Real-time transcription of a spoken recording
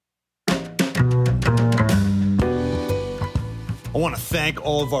want to thank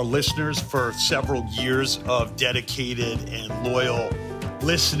all of our listeners for several years of dedicated and loyal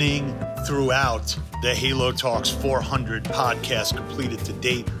listening throughout the Halo Talks 400 podcast completed to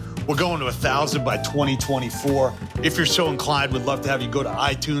date. We're going to 1,000 by 2024. If you're so inclined, we'd love to have you go to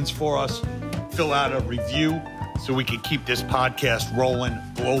iTunes for us, fill out a review so we can keep this podcast rolling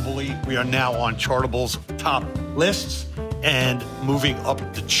globally. We are now on Chartable's top lists and moving up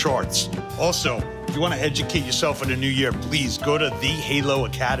the charts. Also, if you want to educate yourself in the new year, please go to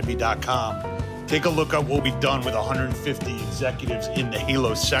thehaloacademy.com. Take a look at what we've done with 150 executives in the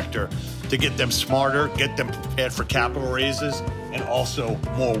Halo sector to get them smarter, get them prepared for capital raises, and also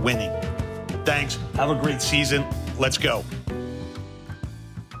more winning. Thanks. Have a great season. Let's go.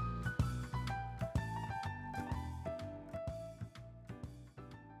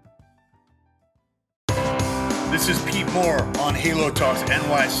 This is Pete Moore on Halo Talks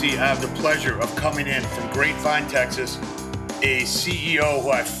NYC. I have the pleasure of coming in from Grapevine, Texas, a CEO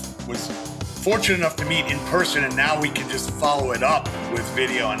who I was fortunate enough to meet in person, and now we can just follow it up with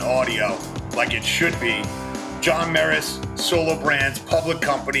video and audio like it should be. John Merris, Solo Brands, public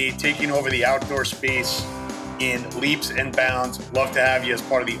company, taking over the outdoor space in leaps and bounds. Love to have you as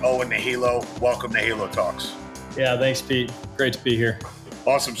part of the O and the Halo. Welcome to Halo Talks. Yeah, thanks, Pete. Great to be here.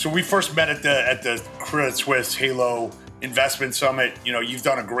 Awesome. So we first met at the Credit Suisse Halo Investment Summit. You know, you've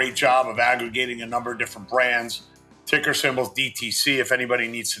done a great job of aggregating a number of different brands, ticker symbols, DTC, if anybody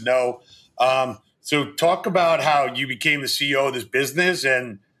needs to know. So talk about how you became the CEO of this business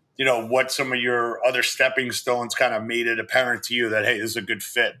and, you know, what some of your other stepping stones kind of made it apparent to you that, hey, this is a good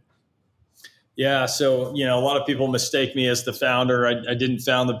fit. Yeah. So, you know, a lot of people mistake me as the founder. I didn't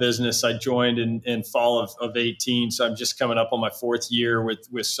found the business. I joined in fall of 18. So I'm just coming up on my fourth year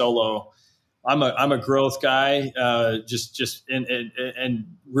with Solo. I'm a growth guy, just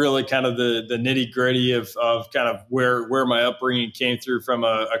and really kind of the nitty gritty of kind of where my upbringing came through from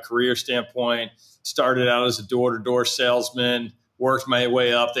a career standpoint. Started out as a door-to-door salesman, worked my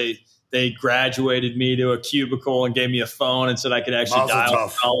way up. They graduated me to a cubicle and gave me a phone and said I could actually dial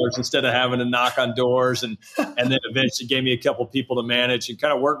dollars instead of having to knock on doors, and then eventually gave me a couple people to manage and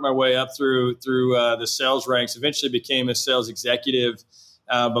kind of worked my way up through the sales ranks. Eventually became a sales executive.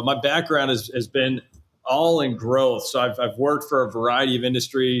 But my background has been all in growth. So I've worked for a variety of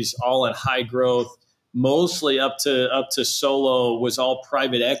industries, all in high growth, mostly up to Solo was all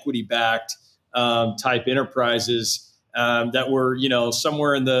private equity backed type enterprises that were, you know,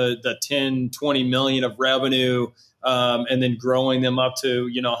 somewhere in the 10, 20 million of revenue, and then growing them up to,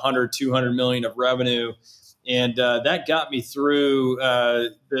 you know, 100, 200 million of revenue. And that got me through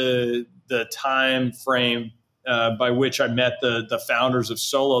the time frame by which I met the founders of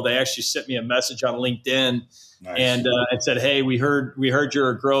Solo. They actually sent me a message on LinkedIn. Nice. And said, "Hey, we heard you're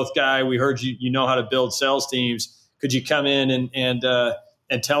a growth guy. We heard you know how to build sales teams. Could you come in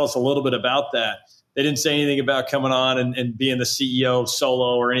and tell us a little bit about that?" They didn't say anything about coming on and being the CEO of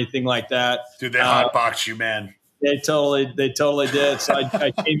Solo or anything like that. Dude, they hotbox you, man. They totally did. So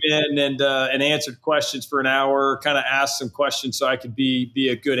I came in and answered questions for an hour, kind of asked some questions so I could be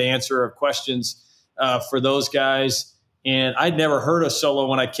a good answer of questions for those guys. And I'd never heard of Solo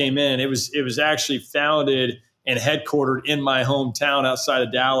when I came in. It was actually founded and headquartered in my hometown outside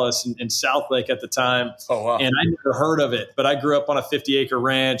of Dallas in Southlake at the time. Oh, wow. And I never heard of it, but I grew up on a 50-acre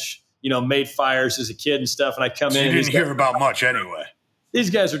ranch, you know, made fires as a kid and stuff. And I come in. You didn't hear about much anyway.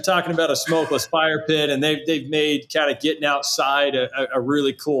 These guys are talking about a smokeless fire pit, and they've made kind of getting outside a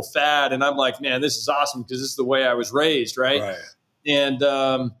really cool fad. And I'm like, man, this is awesome because this is the way I was raised, right?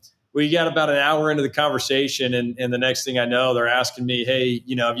 And we got about an hour into the conversation, and the next thing I know, they're asking me, hey,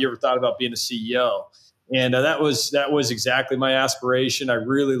 you know, have you ever thought about being a CEO? And that was exactly my aspiration. I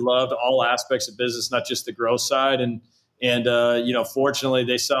really loved all aspects of business, not just the growth side. And you know, fortunately,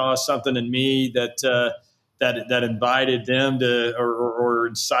 they saw something in me that invited them to, or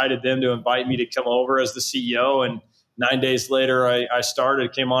incited them to invite me to come over as the CEO. And 9 days later, I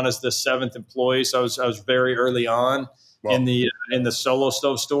came on as the 7th employee. So I was very early on. Wow. in the Solo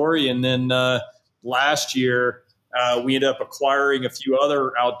Stove story. And then last year, we ended up acquiring a few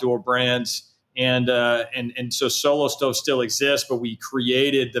other outdoor brands. And so Solo Stove still exists, but we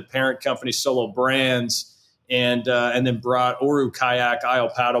created the parent company Solo Brands, and then brought Oru Kayak, Isle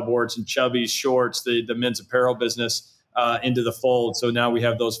Paddleboards, and Chubby's Shorts, the men's apparel business, into the fold. So now we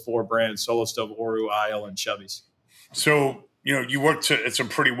have those 4 brands: Solo Stove, Oru, Isle, and Chubby's. So, you know, you worked at some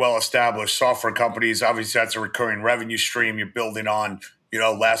pretty well-established software companies. Obviously, that's a recurring revenue stream you're building on, you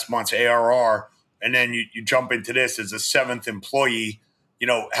know, last month's ARR. And then you jump into this as a 7th employee. You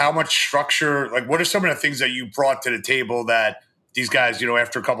know, how much structure, like what are some of the things that you brought to the table that these guys, you know,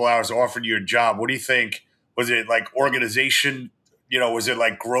 after a couple hours offered you a job? What do you think? Was it like organization was it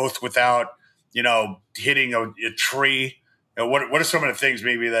like growth without, hitting a tree? What are some of the things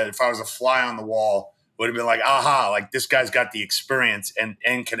maybe that if I was a fly on the wall would have been like, aha, like this guy's got the experience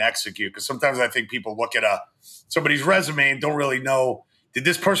and can execute? Because sometimes I think people look at somebody's resume and don't really know, did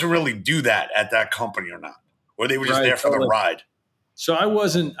this person really do that at that company or not? Or they were just there for the ride? So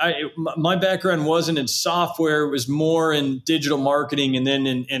my background wasn't in software. It was more in digital marketing and then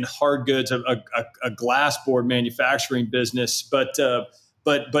in hard goods, a glass board manufacturing business, but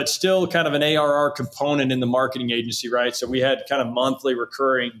still kind of an ARR component in the marketing agency, right? So we had kind of monthly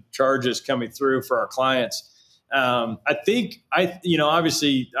recurring charges coming through for our clients. Obviously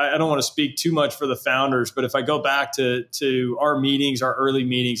I don't want to speak too much for the founders, but if I go back to our meetings, our early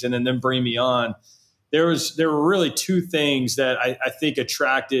meetings, and then them bring me on, there were really two things that I think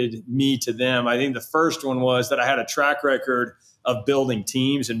attracted me to them. I think the first one was that I had a track record of building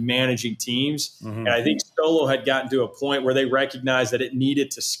teams and managing teams. Mm-hmm. And I think Solo had gotten to a point where they recognized that it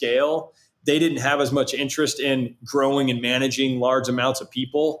needed to scale. They didn't have as much interest in growing and managing large amounts of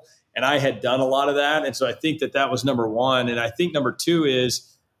people. And I had done a lot of that. And so I think that was number one. And I think number two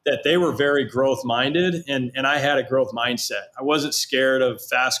is that they were very growth minded. And I had a growth mindset. I wasn't scared of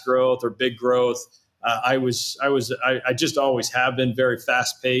fast growth or big growth. I just always have been very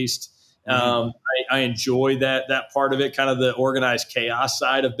fast paced. Mm-hmm. I enjoy that part of it, kind of the organized chaos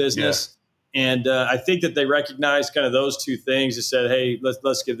side of business. Yeah. And I think that they recognized kind of those two things and said, hey,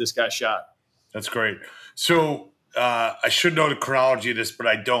 let's give this guy a shot. That's great. So I should know the chronology of this, but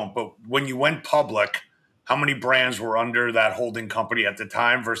I don't. But when you went public, how many brands were under that holding company at the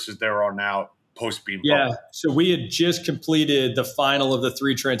time versus there are now post being public? Yeah. So we had just completed the final of the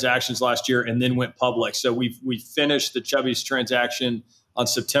 3 transactions last year and then went public. So we finished the Chubby's transaction on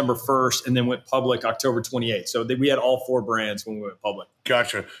September 1st and then went public October 28th. So we had all 4 brands when we went public.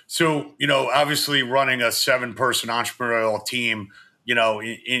 Gotcha. So, obviously running a 7-person entrepreneurial team,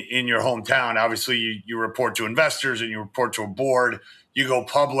 in your hometown, obviously you report to investors and you report to a board, you go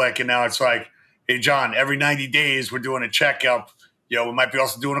public, and now it's like, hey, John, every 90 days we're doing a checkup. We might be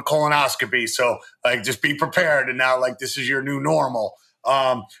also doing a colonoscopy. So like, just be prepared. And now like, this is your new normal.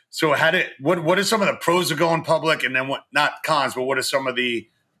 So what are some of the pros of going public, and then what, not cons, but what are some of the,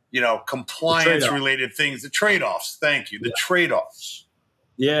 compliance related things, the trade-offs? Thank you. The trade-offs.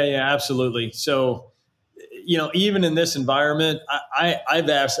 Yeah, absolutely. So, even in this environment, I've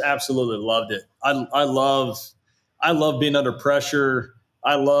absolutely loved it. I love being under pressure.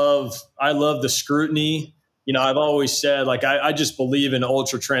 I love the scrutiny. I've always said, like, I just believe in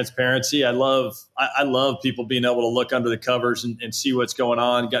ultra transparency. I love people being able to look under the covers and see what's going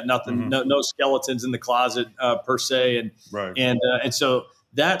on. Got nothing, mm-hmm. no skeletons in the closet per se. And, right. And so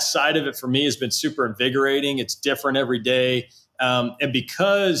that side of it for me has been super invigorating. It's different every day. And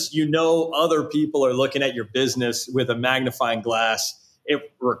because, other people are looking at your business with a magnifying glass,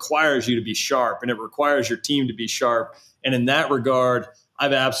 it requires you to be sharp, and it requires your team to be sharp. And in that regard,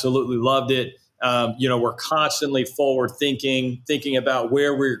 I've absolutely loved it. We're constantly forward thinking about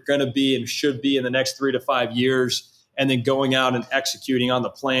where we're going to be and should be in the next 3 to 5 years, and then going out and executing on the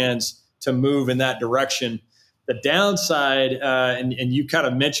plans to move in that direction. The downside, and you kind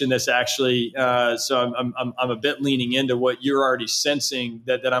of mentioned this actually, so I'm a bit leaning into what you're already sensing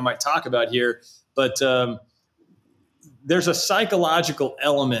that I might talk about here, but there's a psychological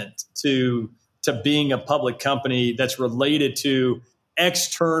element to being a public company that's related to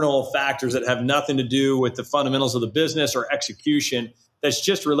external factors that have nothing to do with the fundamentals of the business or execution. That's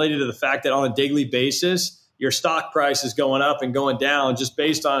just related to the fact that on a daily basis, your stock price is going up and going down just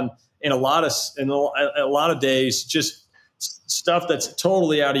based on, in a lot of days, just stuff that's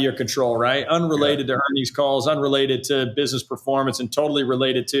totally out of your control, right? Unrelated to earnings calls, unrelated to business performance, and totally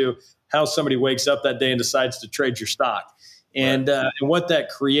related to how somebody wakes up that day and decides to trade your stock. And what that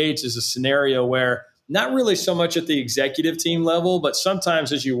creates is a scenario where, not really so much at the executive team level, but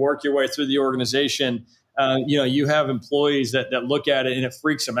sometimes as you work your way through the organization, you have employees that look at it and it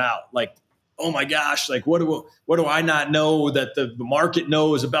freaks them out. Like, oh my gosh, like what do I not know that the market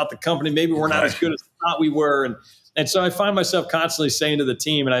knows about the company? Maybe we're not as good as I thought we were. And so I find myself constantly saying to the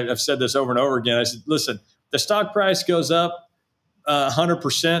team, and I've said this over and over again, I said, listen, the stock price goes up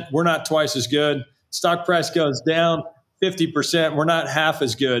 100%. We're not twice as good. Stock price goes down 50%. We're not half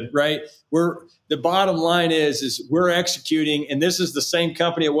as good, right? The bottom line is we're executing, and this is the same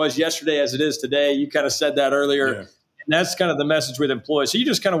company it was yesterday as it is today. You kind of said that earlier. Yeah. And that's kind of the message with employees. So you're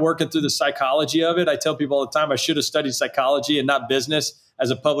just kind of working through the psychology of it. I tell people all the time, I should have studied psychology and not business.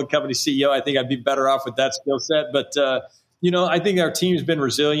 As a public company CEO, I think I'd be better off with that skill set. But, I think our team's been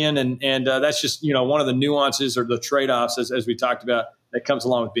resilient, and that's just, one of the nuances or the trade-offs, as we talked about, that comes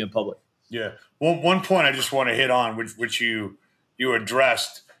along with being public. Yeah. Well, one point I just want to hit on, which you you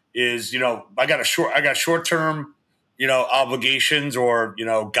addressed is, I got short-term, obligations or,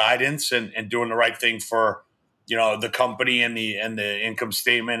 guidance and doing the right thing for, the company and the income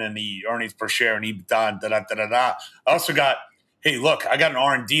statement and the earnings per share and EBITDA and da-da-da-da-da. I also got, hey, look, I got an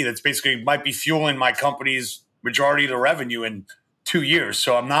R&D that's basically might be fueling my company's majority of the revenue in 2 years.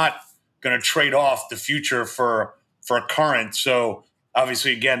 So I'm not going to trade off the future for current. So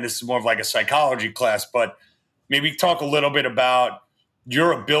obviously, again, this is more of like a psychology class, but maybe talk a little bit about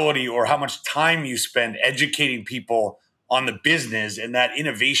your ability or how much time you spend educating people on the business, and that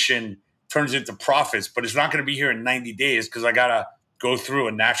innovation turns into profits. But it's not going to be here in 90 days because I got to go through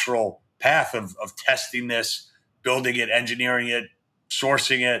a natural path of testing this, building it, engineering it,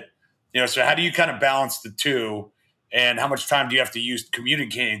 sourcing it. So how do you kind of balance the two, and how much time do you have to use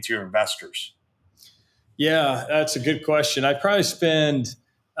communicating to your investors? Yeah, that's a good question. I probably spend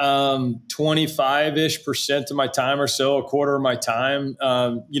 25-ish% of my time or so, a quarter of my time,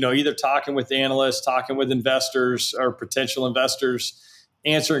 either talking with analysts, talking with investors or potential investors,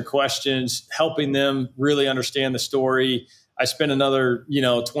 answering questions, helping them really understand the story. I spend another,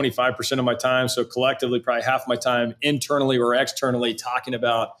 25% of my time. So collectively, probably half my time internally or externally talking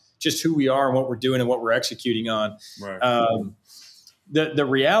about just who we are and what we're doing and what we're executing on. Right. The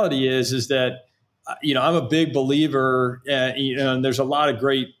reality is that, I'm a big believer, and there's a lot of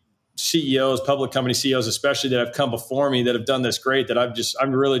great CEOs, public company CEOs, especially that have come before me that have done this great, that I'm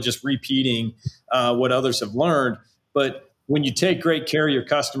really just repeating what others have learned. But when you take great care of your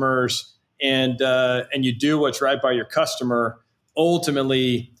customers and you do what's right by your customer,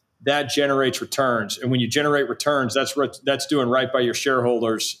 ultimately that generates returns. And when you generate returns, that's doing right by your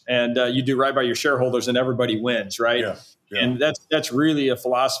shareholders, and you do right by your shareholders and everybody wins, right? Yeah. Yeah. And that's really a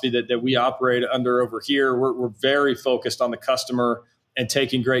philosophy that we operate under over here. We're very focused on the customer and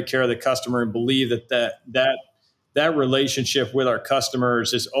taking great care of the customer, and believe that relationship with our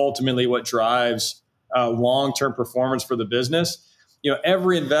customers is ultimately what drives long-term performance for the business.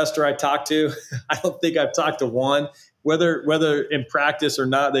 Every investor I talk to, I don't think I've talked to one, whether in practice or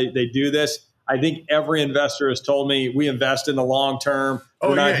not, they do this. I think every investor has told me we invest in the long term.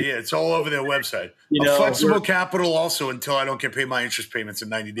 Oh, yeah. It's all over their website. Flexible capital also until I don't get paid my interest payments in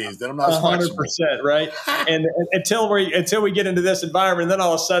 90 days. Then I'm not 100%, right? and until we get into this environment, and then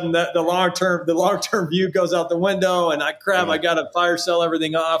all of a sudden the long term view goes out the window, and I got to fire sell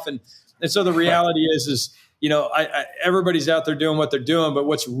everything off, and so the reality is everybody's out there doing what they're doing, but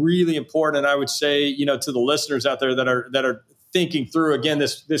what's really important, and I would say to the listeners out there that are thinking through, again,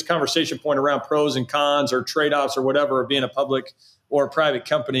 this conversation point around pros and cons or trade-offs or whatever of being a public or a private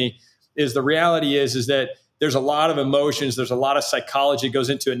company, is the reality is that there's a lot of emotions, there's a lot of psychology goes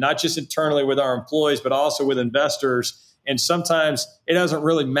into it, not just internally with our employees, but also with investors. And sometimes it doesn't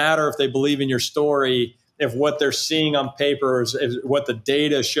really matter if they believe in your story, if what they're seeing on paper is what the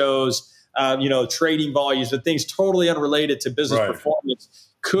data shows, trading volumes, but things totally unrelated to business performance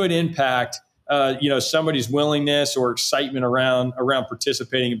could impact somebody's willingness or excitement around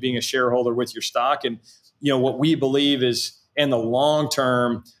participating and being a shareholder with your stock. And what we believe is, in the long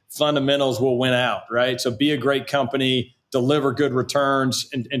term, fundamentals will win out, right? So be a great company, deliver good returns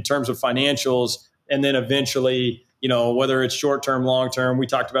in terms of financials, and then eventually, whether it's short term, long term, we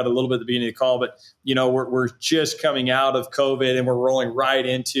talked about it a little bit at the beginning of the call, but we're just coming out of COVID and we're rolling right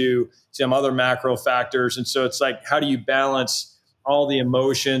into some other macro factors. And so it's like, how do you balance all the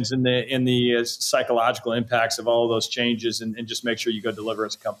emotions and the psychological impacts of all of those changes, and just make sure you go deliver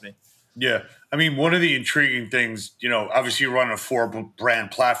as a company? Yeah. I mean, one of the intriguing things, obviously you're running a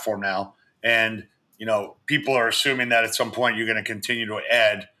 4-brand platform now, and, people are assuming that at some point you're going to continue to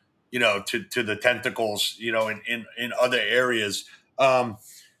add, to the tentacles, in other areas.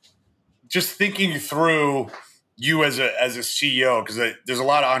 Just thinking through you as a CEO, because there's a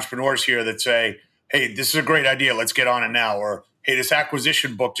lot of entrepreneurs here that say, hey, this is a great idea, let's get on it now. Or, hey, this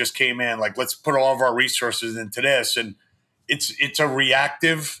acquisition book just came in, like, let's put all of our resources into this. And it's a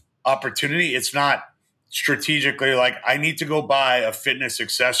reactive opportunity. It's not strategically like, I need to go buy a fitness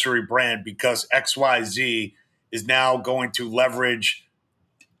accessory brand because XYZ is now going to leverage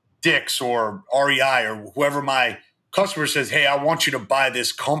Dick's or REI or whoever my customer says, hey, I want you to buy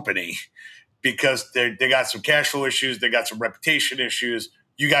this company because they got some cash flow issues, they got some reputation issues.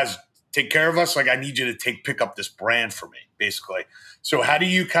 You guys take care of us. Like, I need you to pick up this brand for me, basically. So how do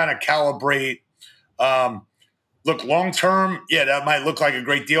you kind of calibrate? Look, long term, yeah, that might look like a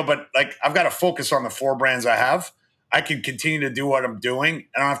great deal, but like, I've got to focus on the 4 brands I have. I can continue to do what I'm doing.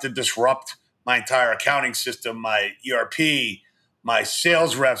 I don't have to disrupt my entire accounting system, my ERP, my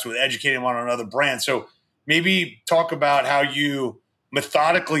sales reps with educating them on another brand. So maybe talk about how you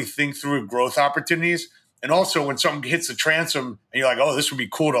methodically think through growth opportunities And also when something hits the transom and you're like, oh, this would be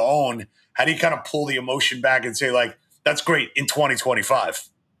cool to own, how do you kind of pull the emotion back and say like, that's great in 2025?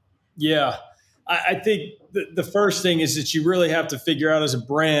 Yeah. I think the first thing is that you really have to figure out as a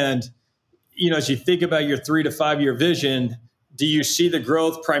brand, as you think about your 3 to 5 year vision, do you see the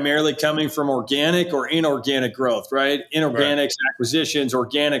growth primarily coming from organic or inorganic growth, right? Inorganics, acquisitions,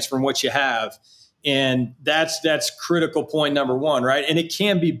 organics from what you have. And that's critical point number one, right? And it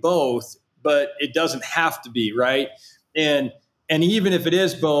can be both, but it doesn't have to be, right? And even if it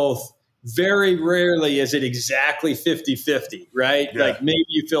is both, very rarely is it exactly 50-50, right? Yeah. Like maybe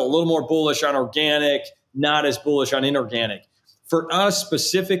you feel a little more bullish on organic, not as bullish on inorganic. For us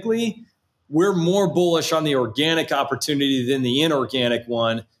specifically, we're more bullish on the organic opportunity than the inorganic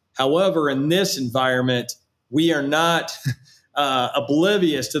one. However, in this environment, we are not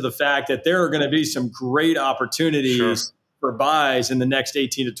oblivious to the fact that there are going to be some great opportunities for buys in the next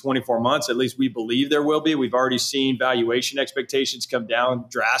 18 to 24 months. At least we believe there will be. We've already seen valuation expectations come down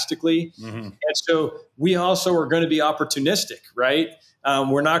drastically. Mm-hmm. And so we also are going to be opportunistic, right?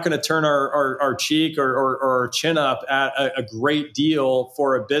 We're not going to turn our cheek or our chin up at a great deal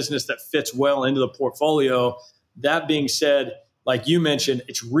for a business that fits well into the portfolio. That being said, like you mentioned,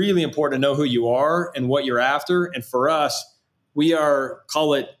 it's really important to know who you are and what you're after. And for us, we are,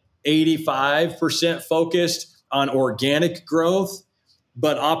 call it 85% focused on organic growth,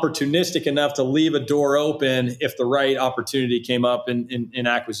 but opportunistic enough to leave a door open if the right opportunity came up in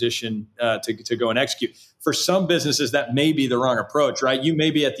acquisition to go and execute. For some businesses, that may be the wrong approach, right? You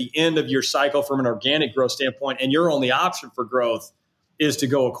may be at the end of your cycle from an organic growth standpoint, and your only option for growth is to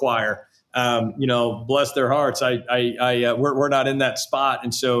go acquire. Bless their hearts. We're not in that spot,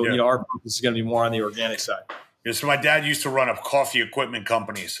 and so our focus is going to be more on the organic side. Yeah, so my dad used to run a coffee equipment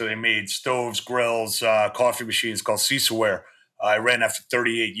company. So they made stoves, grills, coffee machines called Cecilware. I ran that for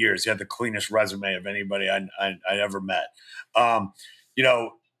 38 years. He had the cleanest resume of anybody I ever met.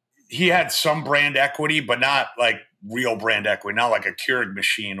 He had some brand equity, but not like real brand equity, not like a Keurig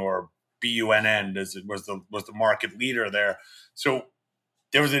machine or BUNN was the market leader there. So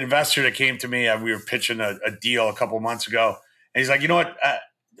there was an investor that came to me. We were pitching a deal a couple of months ago. And he's like, you know what?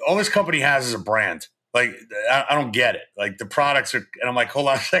 All this company has is a brand. Like, I don't get it. Like the products are, and I'm like, hold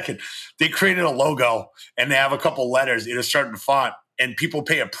on a second. They created a logo and they have a couple letters in a certain font and people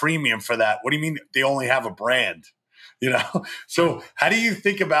pay a premium for that. What do you mean they only have a brand? So how do you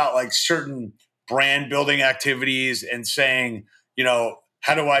think about like certain brand building activities and saying,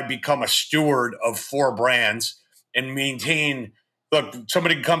 how do I become a steward of 4 brands and maintain, look,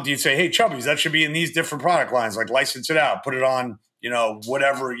 somebody can come to you and say, hey, Chubbies, that should be in these different product lines, like license it out, put it on,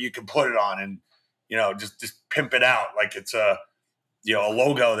 whatever you can put it on and, just pimp it out like it's a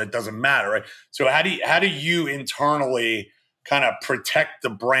logo that doesn't matter, right? So how do you internally kind of protect the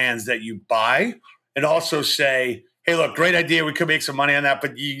brands that you buy and also say, hey, look, great idea, we could make some money on that,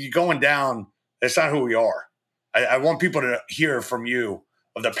 but you going down, that's not who we are. I want people to hear from you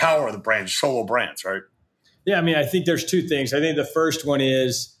of the power of the brands, solo brands, right? Yeah, I mean, I think there's 2 things. I think the first one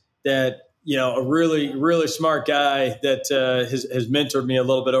is that a really, really smart guy that has mentored me a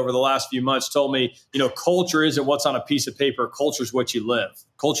little bit over the last few months told me, culture isn't what's on a piece of paper. Culture is what you live.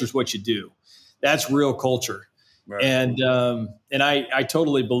 Culture is what you do. That's real culture. Right. And I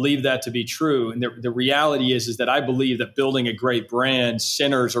totally believe that to be true. And the reality is that I believe that building a great brand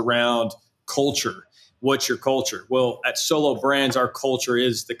centers around culture. What's your culture? Well, at Solo Brands, our culture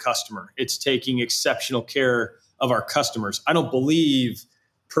is the customer. It's taking exceptional care of our customers. I don't believe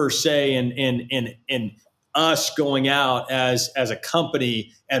per se in us going out as a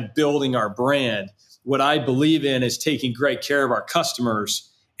company and building our brand. What I believe in is taking great care of our customers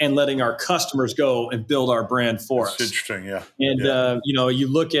and letting our customers go and build our brand for us. That's interesting, yeah. And you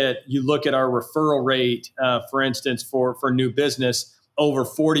look at our referral rate, for instance, for new business. Over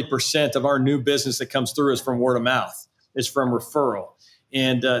 40% of our new business that comes through is from word of mouth, is from referral,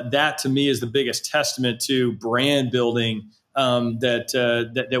 and that to me is the biggest testament to brand building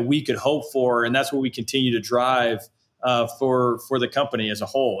that we could hope for, and that's what we continue to drive for the company as a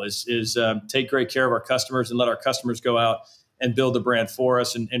whole. Is take great care of our customers and let our customers go out and build the brand for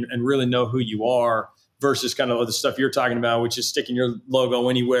us, and really know who you are versus kind of the stuff you're talking about, which is sticking your logo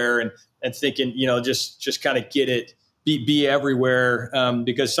anywhere and thinking just kind of get it. Be everywhere,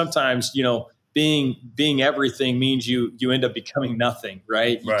 because sometimes being everything means you end up becoming nothing,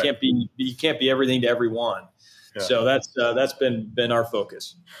 right? You can't be everything to everyone. Yeah. So that's been our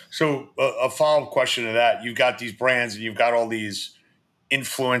focus. So a follow-up question to that: you've got these brands and you've got all these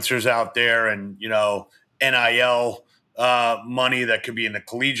influencers out there, and NIL money that could be in the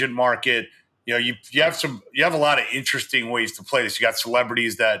collegiate market. You have a lot of interesting ways to play this. You got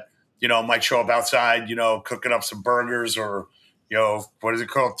celebrities that might show up outside, cooking up some burgers or, what is it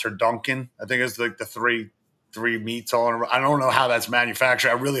called? Turdunkin. I think it's like the three meats all in a row. I don't know how that's manufactured.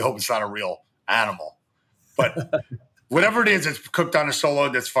 I really hope it's not a real animal, but whatever it is, it's cooked on a solo.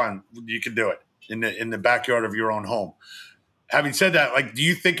 That's fun. You can do it in the backyard of your own home. Having said that, like, do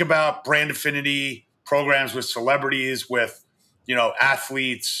you think about brand affinity programs with celebrities, with,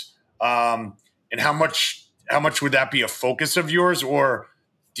 athletes, and how much would that be a focus of yours, or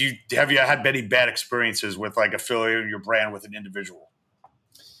have you had any bad experiences with like affiliating your brand with an individual?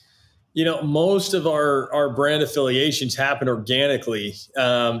 Most of our brand affiliations happen organically,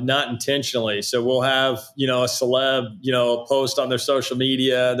 not intentionally. So we'll have, a celeb, post on their social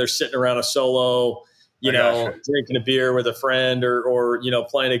media. They're sitting around a solo, drinking a beer with a friend or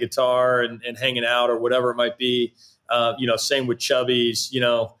playing a guitar and hanging out or whatever it might be. Same with Chubby's,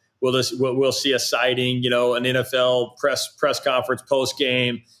 we'll see a sighting, an NFL press conference post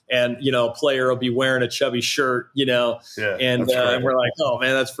game, and a player will be wearing a Chubby shirt, and we're like, oh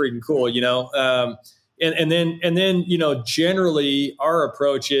man, that's freaking cool, and then generally our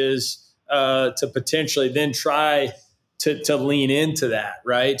approach is to potentially then try to lean into that,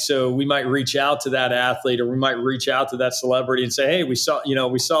 right? So we might reach out to that athlete, or we might reach out to that celebrity and say, hey, we saw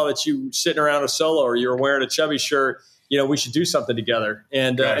that you sitting around a solo, or you were wearing a Chubby shirt. We should do something together.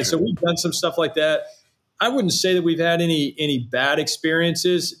 And so we've done some stuff like that. I wouldn't say that we've had any bad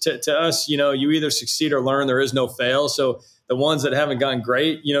experiences. To us, you either succeed or learn. There is no fail. So the ones that haven't gone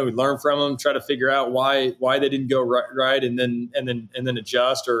great, we learn from them, try to figure out why they didn't go right, and then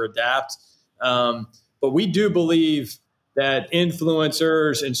adjust or adapt. But we do believe that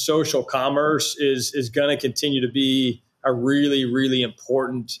influencers and social commerce is going to continue to be a really, really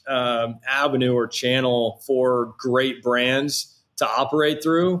important avenue or channel for great brands to operate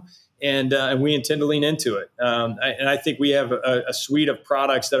through. And we intend to lean into it. And I think we have a suite of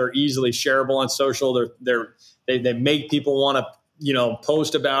products that are easily shareable on social. They make people want to,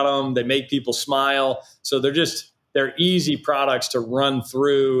 post about them. They make people smile. So they're easy products to run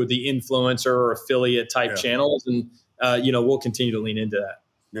through the influencer or affiliate type channels. And, we'll continue to lean into that.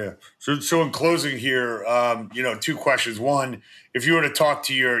 Yeah. So in closing here, two questions. One, if you were to talk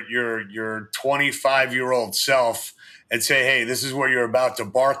to your 25-year-old self and say, hey, this is what you're about to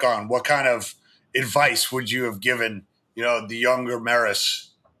embark on, what kind of advice would you have given, the younger Merris?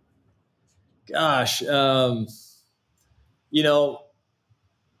 Gosh,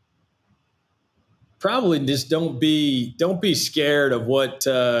 probably just don't be scared of what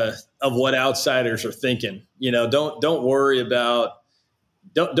outsiders are thinking. Don't worry about.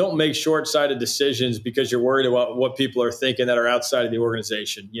 Don't make short-sighted decisions because you're worried about what people are thinking that are outside of the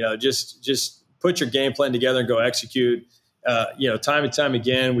organization. Just put your game plan together and go execute. Time and time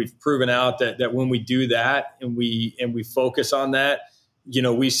again, we've proven out that when we do that and we focus on that,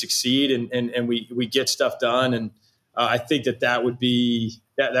 we succeed and we get stuff done. And I think that would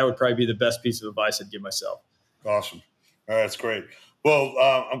probably be the best piece of advice I'd give myself. Awesome. All right, that's great. Well,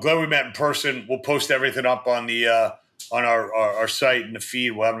 I'm glad we met in person. We'll post everything up on the on our site and the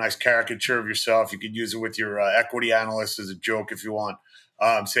feed. We'll have a nice caricature of yourself. You could use it with your equity analyst as a joke if you want,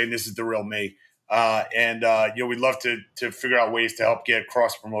 saying this is the real me. We'd love to figure out ways to help get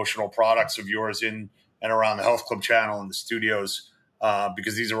cross-promotional products of yours in and around the Health Club channel and the studios,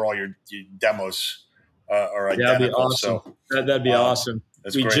 because these are all your demos are identical. That'd be awesome. So, that'd be awesome.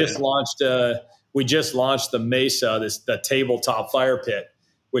 We great. just launched the Mesa, the tabletop fire pit,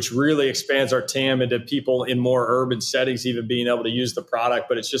 which really expands our TAM into people in more urban settings, even being able to use the product.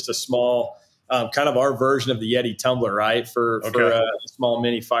 But it's just a small, kind of our version of the Yeti tumbler, right? For a small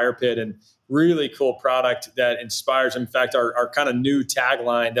mini fire pit, and really cool product that inspires. In fact, our kind of new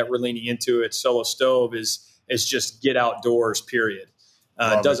tagline that we're leaning into at Solo Stove is just get outdoors, period.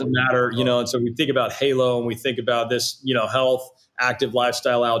 It doesn't matter, and so we think about Halo and we think about this, health, active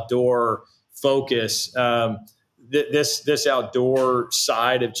lifestyle, outdoor focus. This outdoor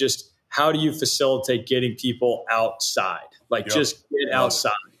side of just how do you facilitate getting people outside? Just get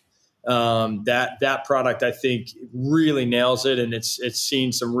outside. That product I think really nails it, and it's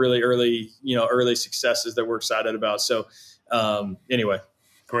seen some really early successes that we're excited about. So anyway,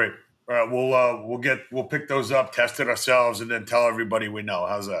 great. All right, we'll pick those up, test it ourselves, and then tell everybody we know.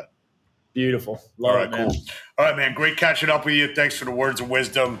 How's that? Beautiful. Love it, man. Cool. All right, man. Great catching up with you. Thanks for the words of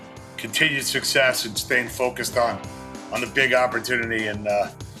wisdom. Continued success and staying focused on the big opportunity and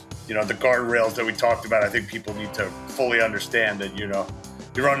the guardrails that we talked about. I think people need to fully understand that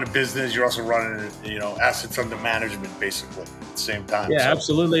you're running a business, you're also running assets under management basically at the same time. Yeah, so.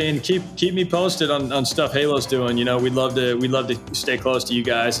 Absolutely. And keep me posted on stuff Halo's doing. We'd love to stay close to you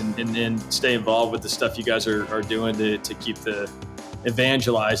guys and stay involved with the stuff you guys are doing to keep the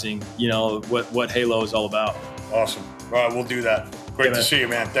evangelizing, what Halo is all about. Awesome. All right, we'll do that. Great to see you,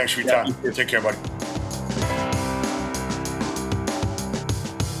 man. Thanks for your time. Take care, buddy.